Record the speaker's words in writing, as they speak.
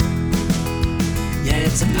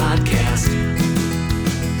It's a podcast.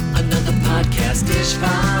 Another podcast.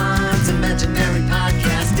 Ishvan's imaginary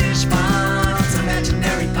podcast. Ishvan's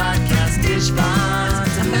imaginary podcast.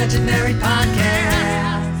 Ishvan's imaginary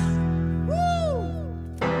podcast. Woo!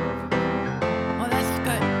 Oh, that's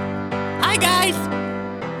good. Hi, guys.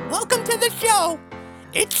 Welcome to the show.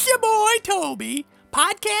 It's your boy, Toby,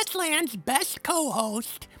 Podcast Land's best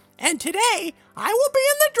co-host. And today, I will be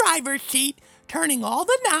in the driver's seat, turning all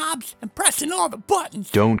the knobs and pressing all the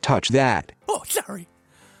buttons. Don't touch that. Oh, sorry.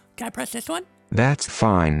 Can I press this one? That's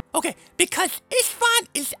fine. Okay, because Ishvan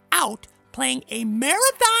is out playing a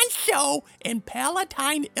marathon show in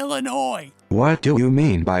Palatine, Illinois. What do you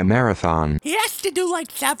mean by marathon? He has to do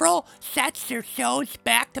like several sets or shows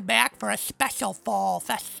back to back for a special fall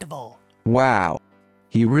festival. Wow.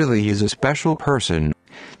 He really is a special person.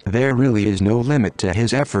 There really is no limit to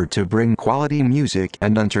his effort to bring quality music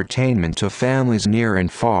and entertainment to families near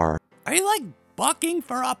and far. Are you like bucking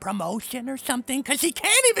for a promotion or something? Because he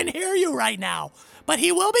can't even hear you right now. But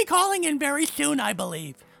he will be calling in very soon, I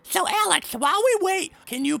believe. So Alex, while we wait,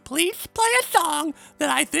 can you please play a song that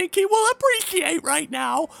I think he will appreciate right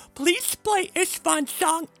now? Please play Ishvan's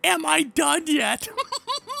song, Am I Done Yet?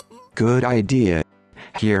 Good idea.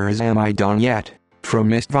 Here is Am I Done Yet? From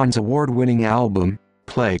Ishvan's award-winning album,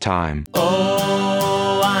 Playtime.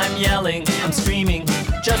 Oh, I'm yelling, I'm screaming,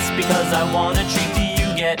 just because I want a treat. Do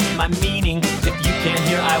you get my meaning? If you can't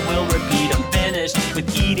hear, I will repeat. I'm finished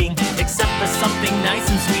with eating, except for something nice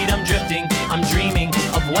and sweet. I'm drifting, I'm dreaming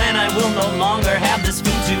of when I will no longer have this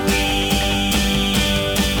food to eat.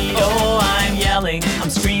 Oh, I'm yelling,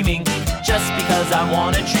 I'm screaming, just because I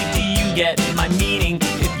want a treat. Do you get my meaning?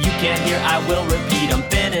 If you can't hear, I will repeat. I'm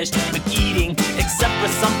finished with eating, except for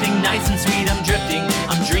something nice and sweet. I'm drifting,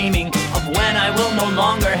 I'm dreaming of when I will no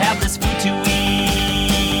longer have this food to eat.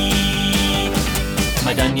 Am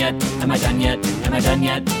I done yet? Am I done yet? Am I done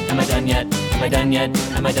yet? Am I done yet? Am I done yet?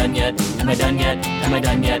 Am I done yet? Am I done yet? Am I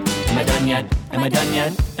done yet? Am I done yet? Am I done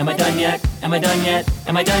yet? Am I done yet? Am I done yet?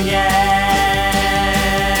 Am I done yet?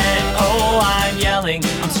 Oh, I'm yelling,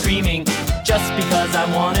 I'm screaming, just because I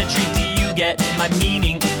want a treat. Do you get my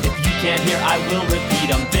meaning? If you can't hear, I will repeat.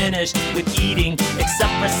 I'm finished with eating,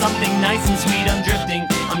 except for something nice and sweet. I'm drifting,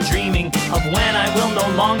 I'm dreaming of when I will no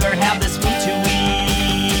longer have this food to eat.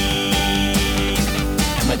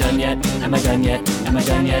 Am I done yet? Am I done yet? Am I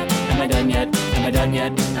done yet? Am I done yet? Am I done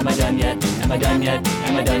yet? Am I done yet? Am I done yet?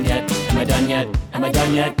 Am I done yet? Am I done yet? Am I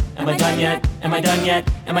done yet? Am I done yet? Am I done yet?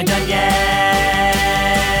 Am I done yet?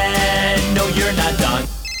 No, you're not done.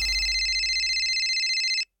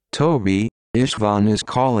 Toby, Ishvan is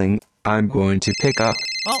calling. I'm going to pick up.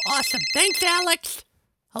 Oh, awesome. Thanks, Alex.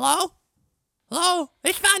 Hello? Hello?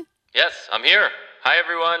 Ishvan? Yes, I'm here. Hi,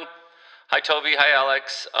 everyone. Hi, Toby. Hi,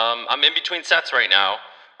 Alex. I'm in between sets right now,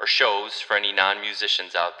 or shows for any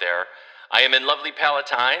non-musicians out there. I am in lovely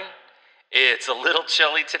Palatine. It's a little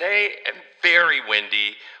chilly today and very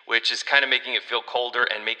windy, which is kind of making it feel colder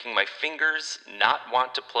and making my fingers not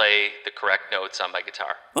want to play the correct notes on my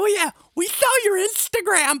guitar. Oh, yeah. We saw your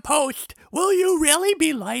Instagram post. Will you really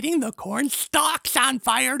be lighting the corn stalks on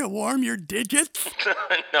fire to warm your digits?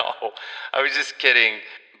 No, I was just kidding.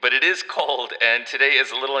 But it is cold, and today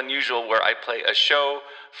is a little unusual where I play a show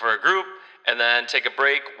for a group and then take a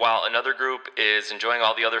break while another group is enjoying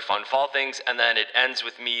all the other fun fall things, and then it ends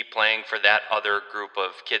with me playing for that other group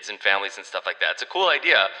of kids and families and stuff like that. It's a cool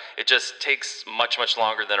idea. It just takes much, much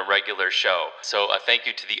longer than a regular show. So thank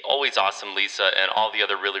you to the always awesome Lisa and all the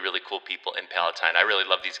other really, really cool people in Palatine. I really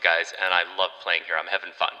love these guys, and I love playing here. I'm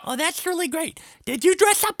having fun. Oh, that's really great. Did you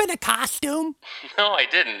dress up in a costume? No, I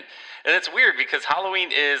didn't. And it's weird because Halloween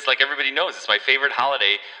is, like everybody knows, it's my favorite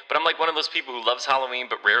holiday, but I'm like one of those people who loves Halloween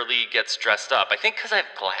but rarely gets dressed up. I think because I have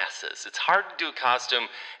glasses. It's hard to do a costume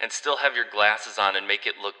and still have your glasses on and make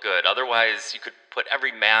it look good. Otherwise, you could put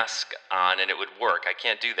every mask on and it would work. I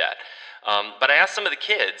can't do that. But I asked some of the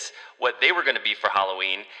kids what they were going to be for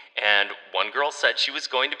Halloween, and one girl said she was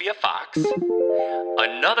going to be a fox.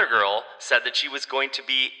 Another girl said that she was going to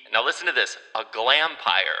be, now listen to this, a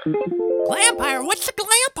glampire. Glampire? What's a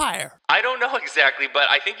glampire? I don't know exactly, but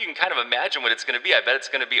I think you can kind of imagine what it's going to be. I bet it's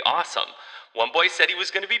going to be awesome. One boy said he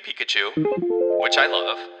was going to be Pikachu, which I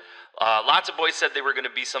love. Lots of boys said they were going to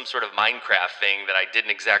be some sort of Minecraft thing that I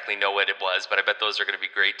didn't exactly know what it was, but I bet those are going to be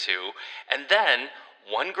great too. And then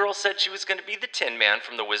one girl said she was going to be the Tin Man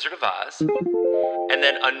from The Wizard of Oz. And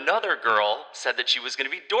then another girl said that she was going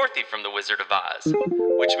to be Dorothy from The Wizard of Oz,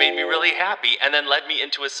 which made me really happy and then led me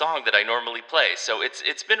into a song that I normally play. So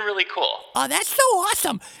it's been really cool. Oh, that's so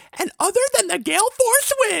awesome. And other than the gale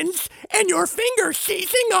force winds and your fingers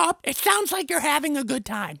seizing up, it sounds like you're having a good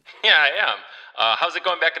time. Yeah, I am. How's it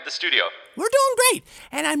going back at the studio? We're doing great,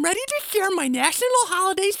 and I'm ready to share my national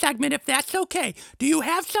holiday segment if that's okay. Do you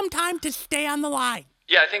have some time to stay on the line?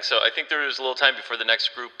 Yeah, I think so. I think there's a little time before the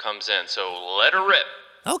next group comes in, so let her rip.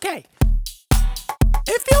 Okay.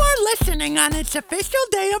 If you are listening on its official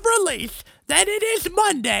day of release, then it is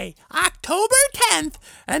Monday, October 10th,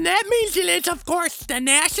 and that means it is, of course, the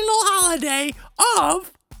national holiday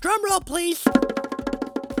of, drumroll please,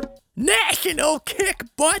 National Kick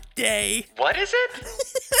Butt Day. What is it?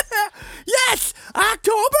 Yes,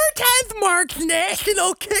 October 10th marks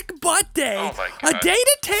National Kick Butt Day. Oh my God. A day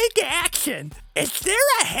to take action. Is there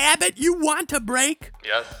a habit you want to break?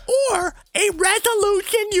 Yes. Or a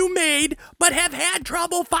resolution you made but have had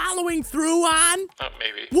trouble following through on?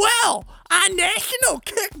 Maybe. Well, on National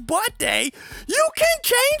Kick Butt Day, you can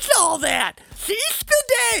change all that. Seize the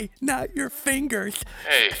day, not your fingers.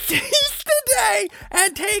 Hey. Seize the day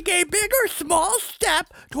and take a big or small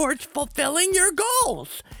step towards fulfilling your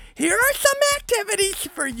goals. Here are some activities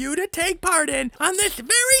for you to take part in on this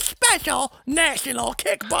very special National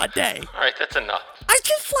Kick Butt Day. All right, that's enough. I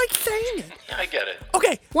just like saying it. Yeah, I get it.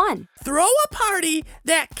 Okay. 1. Throw a party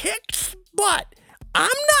that kicks butt. I'm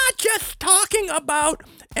not just talking about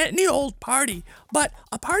any old party, but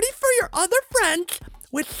a party for your other friends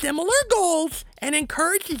with similar goals and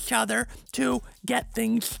encourage each other to get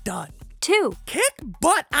things done. 2. Kick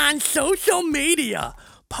butt on social media.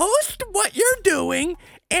 Post what you're doing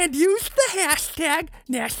and use the hashtag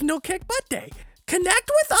National Kick Butt Day. Connect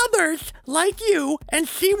with others like you and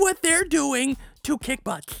see what they're doing to kick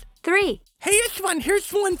butts. 3. Hey, Ishvan,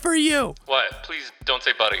 here's one for you. What? Please don't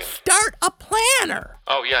say butt again. Start a planner.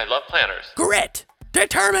 Oh, yeah, I love planners. Grit,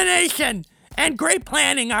 determination, and great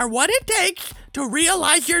planning are what it takes to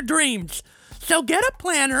realize your dreams. So get a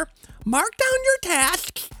planner, mark down your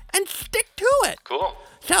tasks, and stick to it. Cool.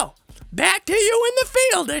 So, back to you in the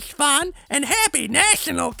field, Ishvan, and happy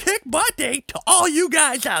National Kick Butt Day to all you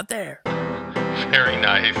guys out there. Very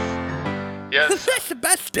nice. Yes. That's the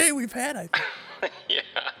best day we've had, I think. Yeah.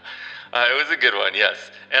 It was a good one,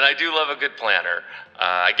 yes. And I do love a good planner.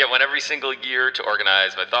 I get one every single year to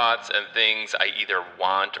organize my thoughts and things I either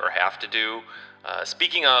want or have to do.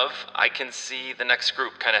 Speaking of, I can see the next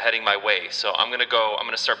group kind of heading my way. So I'm going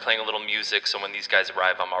to start playing a little music so when these guys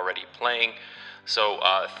arrive, I'm already playing. So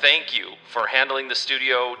thank you for handling the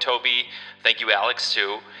studio, Toby. Thank you, Alex,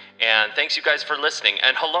 too. And thanks you guys for listening.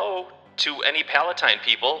 And hello to any Palatine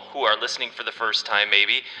people who are listening for the first time,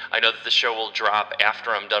 maybe. I know that the show will drop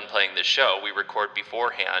after I'm done playing this show. We record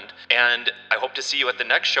beforehand. And I hope to see you at the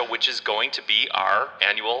next show, which is going to be our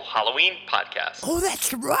annual Halloween podcast. Oh,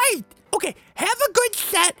 that's right. Okay, have a good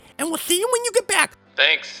set, and we'll see you when you get back.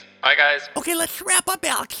 Thanks. Bye, guys. Okay, let's wrap up,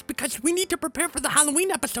 Alex, because we need to prepare for the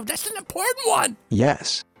Halloween episode. That's an important one.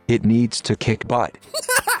 Yes, it needs to kick butt.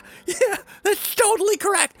 Yeah, that's totally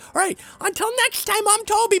correct. All right, until next time, I'm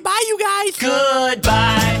Toby. Bye, you guys.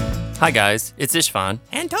 Goodbye. Hi guys, it's Ishvan,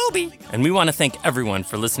 And Toby. and we want to thank everyone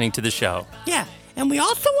for listening to the show. Yeah, and we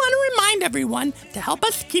also want to remind everyone to help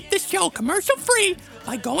us keep the show commercial-free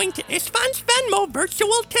by going to Ishvan's Venmo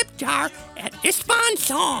virtual tip jar at Ishvan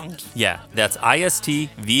Songs. Yeah, that's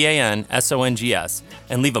ISTVANSONGS,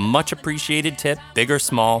 and leave a much appreciated tip, big or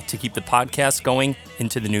small, to keep the podcast going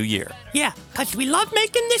into the new year. Yeah, because we love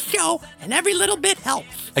making this show, and every little bit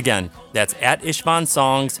helps. Again, that's at Ishvan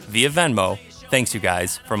Songs via Venmo. Thanks, you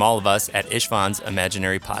guys, from all of us at Ishvan's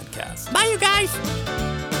Imaginary Podcast. Bye, you guys.